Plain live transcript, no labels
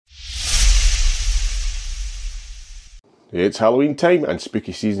It's Halloween time and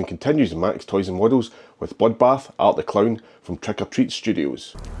spooky season continues in Max Toys and Models with Bloodbath, Art the Clown from Trick or Treat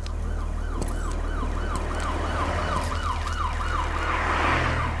Studios.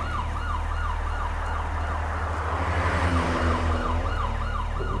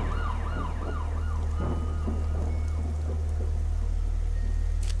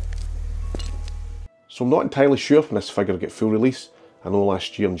 So I'm not entirely sure when this figure will get full release. I know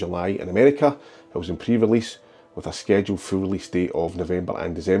last year in July in America it was in pre-release with a scheduled full release date of November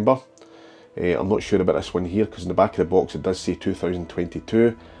and December. I'm not sure about this one here because in the back of the box it does say 2022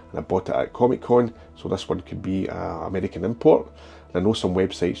 and I bought it at Comic Con, so this one could be an American import. And I know some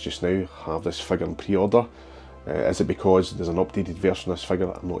websites just now have this figure in pre-order. Is it because there's an updated version of this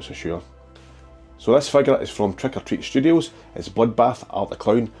figure? I'm not so sure. So this figure is from Trick or Treat Studios. It's Bloodbath, Art the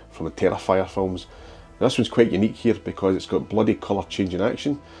Clown from the Terrifier films. Now this one's quite unique here because it's got bloody colour changing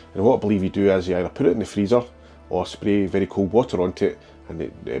action, and what I believe you do is you either put it in the freezer or spray very cold water onto it and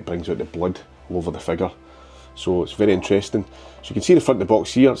it brings out the blood all over the figure. So it's very interesting. So you can see the front of the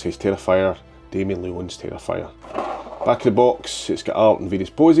box here, it says Terrifier, Damien Leone's Terrifier. Back of the box, it's got art in various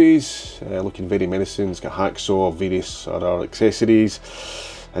poses, looking very menacing. It's got hacksaw, various other accessories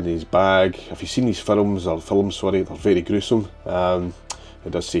in his bag. If you've seen these films, they're very gruesome.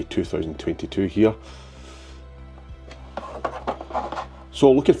 It does say 2022 here.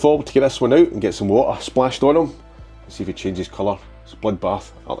 So looking forward to get this one out and get some water splashed on him and see if he changes colour. It's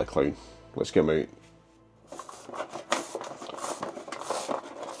Bloodbath, Art the Clown. Let's get him out.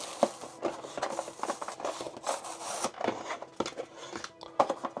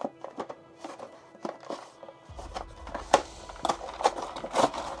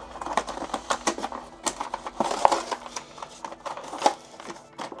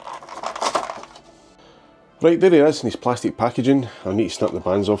 Right, there he is in his plastic packaging. I need to snap the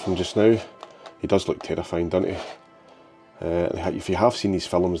bands off him just now. He does look terrifying, doesn't he? If you have seen these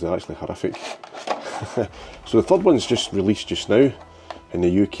films, they're actually horrific. So the third one's just released just now in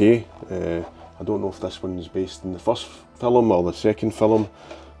the UK. I don't know if this one's based in the first film or the second film.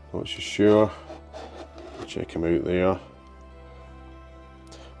 Not so sure. Check him out there.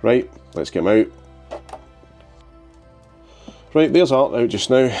 Right, let's get him out. Right, there's Art out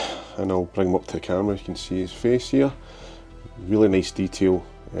just now. And I'll bring him up to the camera. You can see his face here. Really nice detail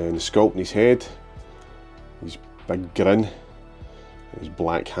in the sculpt in his head. His big grin. His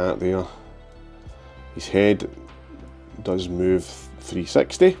black hat there. His head does move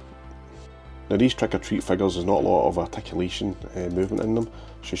 360. Now these Trick or Treat figures, there's not a lot of articulation movement in them.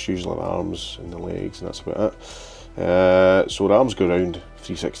 It's just usually the arms and the legs and that's about it. So the arms go around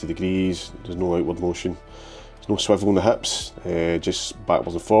 360 degrees. There's no outward motion. There's no swivel in the hips, just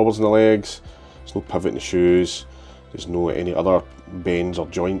backwards and forwards in the legs. There's no pivot in the shoes. There's no any other bends or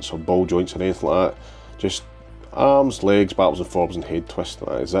joints or ball joints or anything like that. Just arms, legs, backwards and forwards and head twist.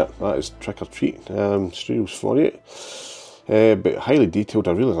 That is it. That is Trick or Treat. Studios 48. But highly detailed.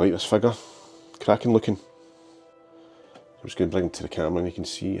 I really like this figure. Cracking looking. I'm just going to bring him to the camera and you can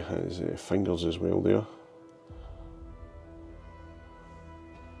see his fingers as well there.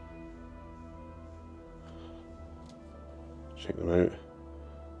 Check them out.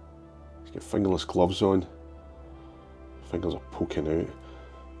 He's got fingerless gloves on. Fingers are poking out.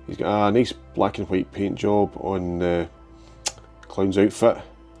 He's got a nice black and white paint job on the clown's outfit.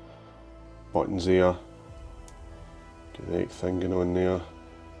 Buttons there. Got the neck thing going on there.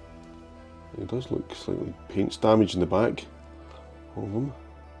 It does look slightly paint's damaged in the back of them.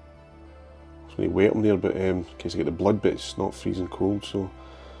 It's really wet them there, but in case I get the blood, but it's not freezing cold, so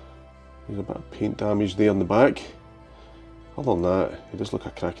there's a bit of paint damage there on the back. Other than that, he does look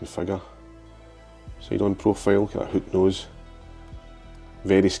a cracking figure. Side on profile, got a hook nose.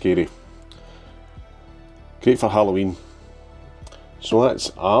 Very scary. Great for Halloween. So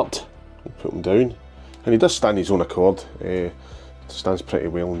that's Art. We'll put him down. And he does stand his own accord. Stands pretty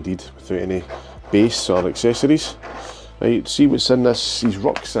well indeed without any base or accessories. Right, see what's in his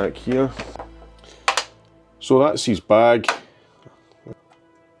rucksack here. So that's his bag.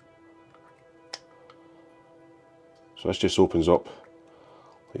 So this just opens up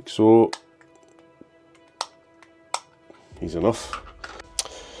like so. Easy enough.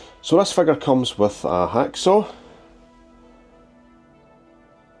 So this figure comes with a hacksaw.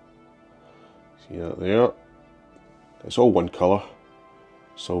 See that there? It's all one colour,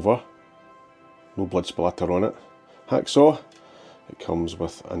 silver. No blood splatter on it. Hacksaw. It comes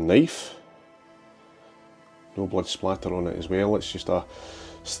with a knife. No blood splatter on it as well. It's just a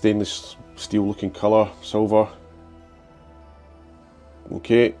stainless steel looking colour, silver.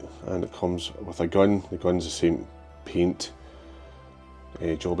 Okay, and it comes with a gun. The gun's the same paint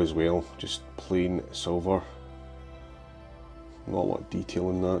job as well, just plain silver. Not a lot of detail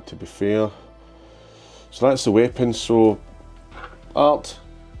in that, to be fair. So that's the weapon. So art,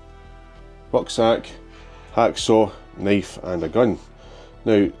 rucksack, hacksaw, knife and a gun.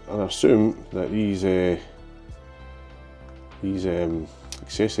 Now I assume that these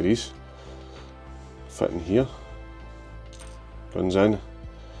accessories fit in here. Guns in,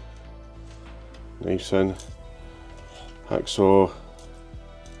 knife's in, hacksaw,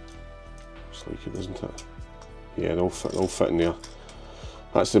 looks like it, doesn't it? Yeah, they'll fit in there.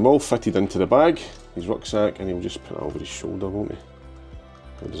 That's them all fitted into the bag, his rucksack, and he'll just put it over his shoulder, won't he?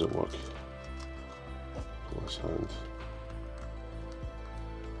 How does it work? Pull his hand.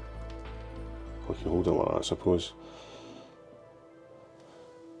 I can hold it like that, I suppose.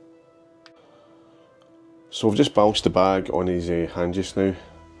 So I've just balanced the bag on his hand just now.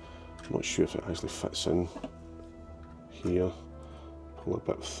 I'm not sure if it actually fits in here. Pull it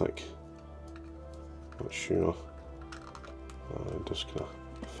a bit thick. Not sure. It does kind of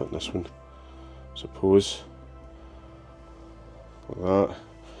fit in this one, I suppose. Like that.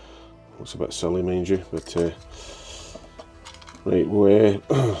 Looks a bit silly, mind you, but right, we'll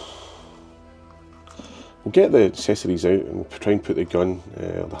get the accessories out and try and put the gun,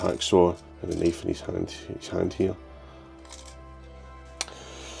 the hacksaw and the knife in his hand here.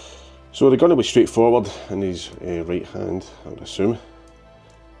 So the gun will be straightforward in his right hand, I would assume.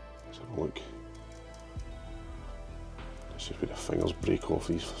 Let's have a look. This is where the fingers break off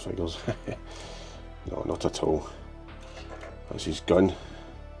these figures. No, not at all. That's his gun.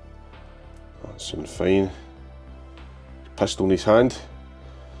 That's sounding fine. Pistol in his hand.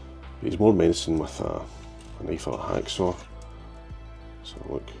 He's more menacing with a knife or a hacksaw. Let's have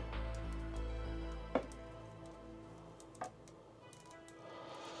a look.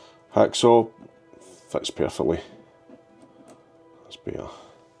 Hacksaw fits perfectly. That's better.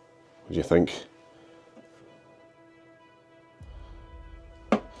 What do you think?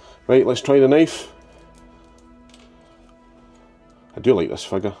 Right, let's try the knife. I do like this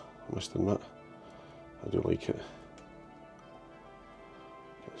figure, I must admit. I do like it.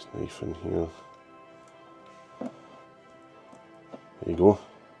 Get this knife in here. There you go.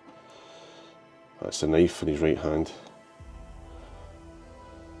 That's the knife in his right hand.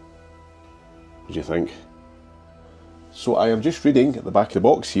 What do you think? So I am just reading at the back of the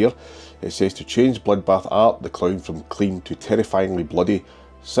box here. It says to change Bloodbath Art the Clown from clean to terrifyingly bloody,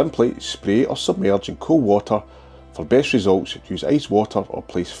 simply spray or submerge in cold water. For best results, use ice water or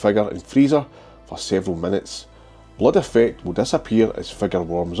place figure in freezer for several minutes. Blood effect will disappear as figure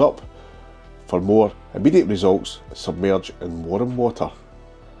warms up. For more immediate results, submerge in warm water.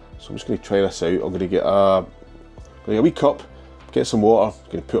 So I'm just going to try this out. I'm going to get a wee cup, get some water,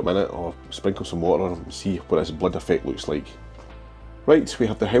 I'm going to put them in it or sprinkle some water on and see what this blood effect looks like. Right, we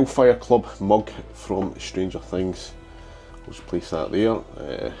have the Hellfire Club mug from Stranger Things. We'll just place that there.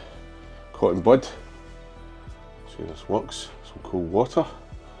 Cotton bud. See how this works. Some cold water.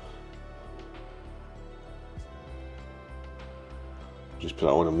 Just put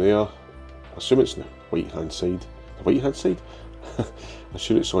that on him there. I assume it's the right hand side. The right hand side? I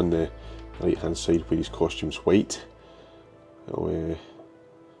assume it's on the right hand side where his costume's white. It'll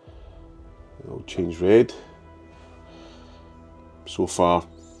change red. So far,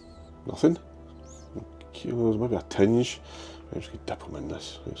 nothing. There's maybe a tinge. I'm just going to dip them in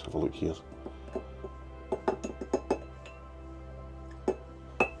this. Let's have a look here.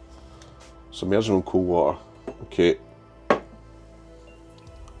 Submerge them in cold water. Okay.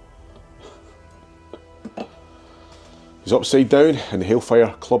 He's upside down in the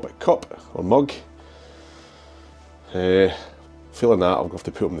Hellfire Club cup or mug. Feeling that, I'll have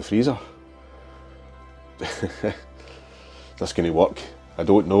to put him in the freezer. That's going to work. I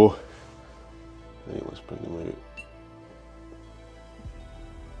don't know. Right, let's bring them out.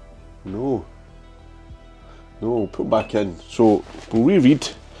 No. No, we'll put them back in. So we'll reread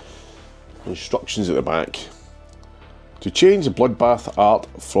the instructions at the back. To change Bloodbath Art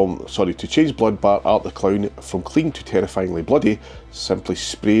the Clown from clean to terrifyingly bloody, simply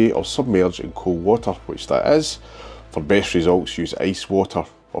spray or submerge in cold water, which that is. For best results, use ice water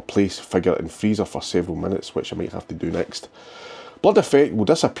or place figure in freezer for several minutes, which I might have to do next. Blood effect will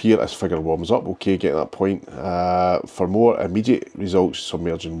disappear as figure warms up. Okay, get that point. For more immediate results,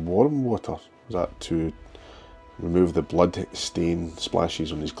 submerge in warm water. Is that to remove the blood stain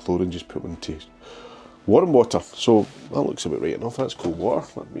splashes on his clothing? Just put them into warm water. So that looks about right enough. That's cold water.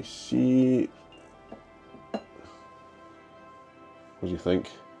 Let me see. What do you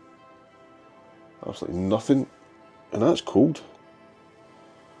think? Absolutely nothing. And that's cold.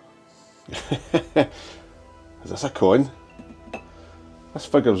 Is this a con? This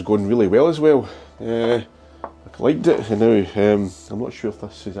figure's going really well as well. I liked it, and now I'm not sure if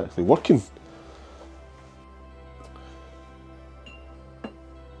this is actually working.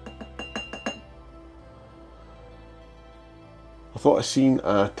 I thought I seen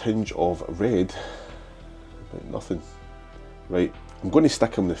a tinge of red, but nothing. Right, I'm going to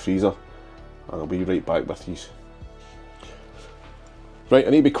stick them in the freezer and I'll be right back with these. Right, I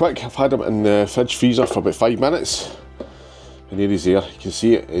need to be quick. I've had them in the fridge freezer for about 5 minutes. And there he's there. You can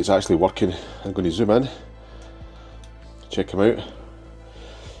see it, it's actually working. I'm going to zoom in, check him out. You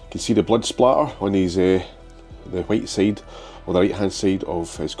can see the blood splatter on his the white side or the right hand side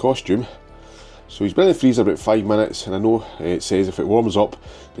of his costume. So he's been in the freezer about 5 minutes, and I know it says if it warms up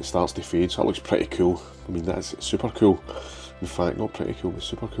it starts to fade, so that looks pretty cool. I mean, that's super cool. In fact, not pretty cool, but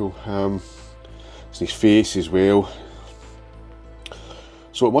super cool. It's his face as well.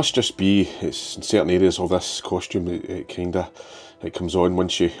 So it must just be, it's in certain areas of this costume that it comes on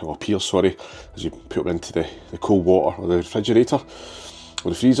once you, or appears, sorry, as you put it into the cold water or the refrigerator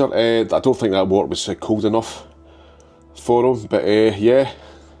or the freezer. I don't think that water was cold enough for him, but yeah,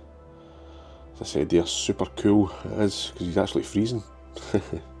 as I said, they're super cool. It is, because he's actually freezing.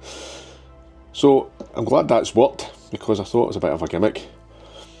 So I'm glad that's worked, because I thought it was a bit of a gimmick.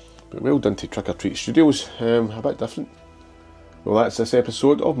 But well done to Trick or Treat Studios, a bit different. Well, that's this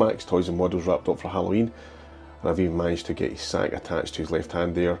episode of Max Toys and Models wrapped up for Halloween, and I've even managed to get his sack attached to his left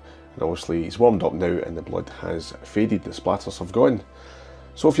hand there, and obviously he's warmed up now and the blood has faded, the splatters have gone.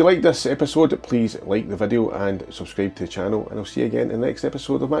 So if you like this episode, please like the video and subscribe to the channel, and I'll see you again in the next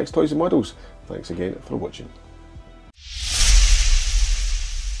episode of Max Toys and Models. Thanks again for watching.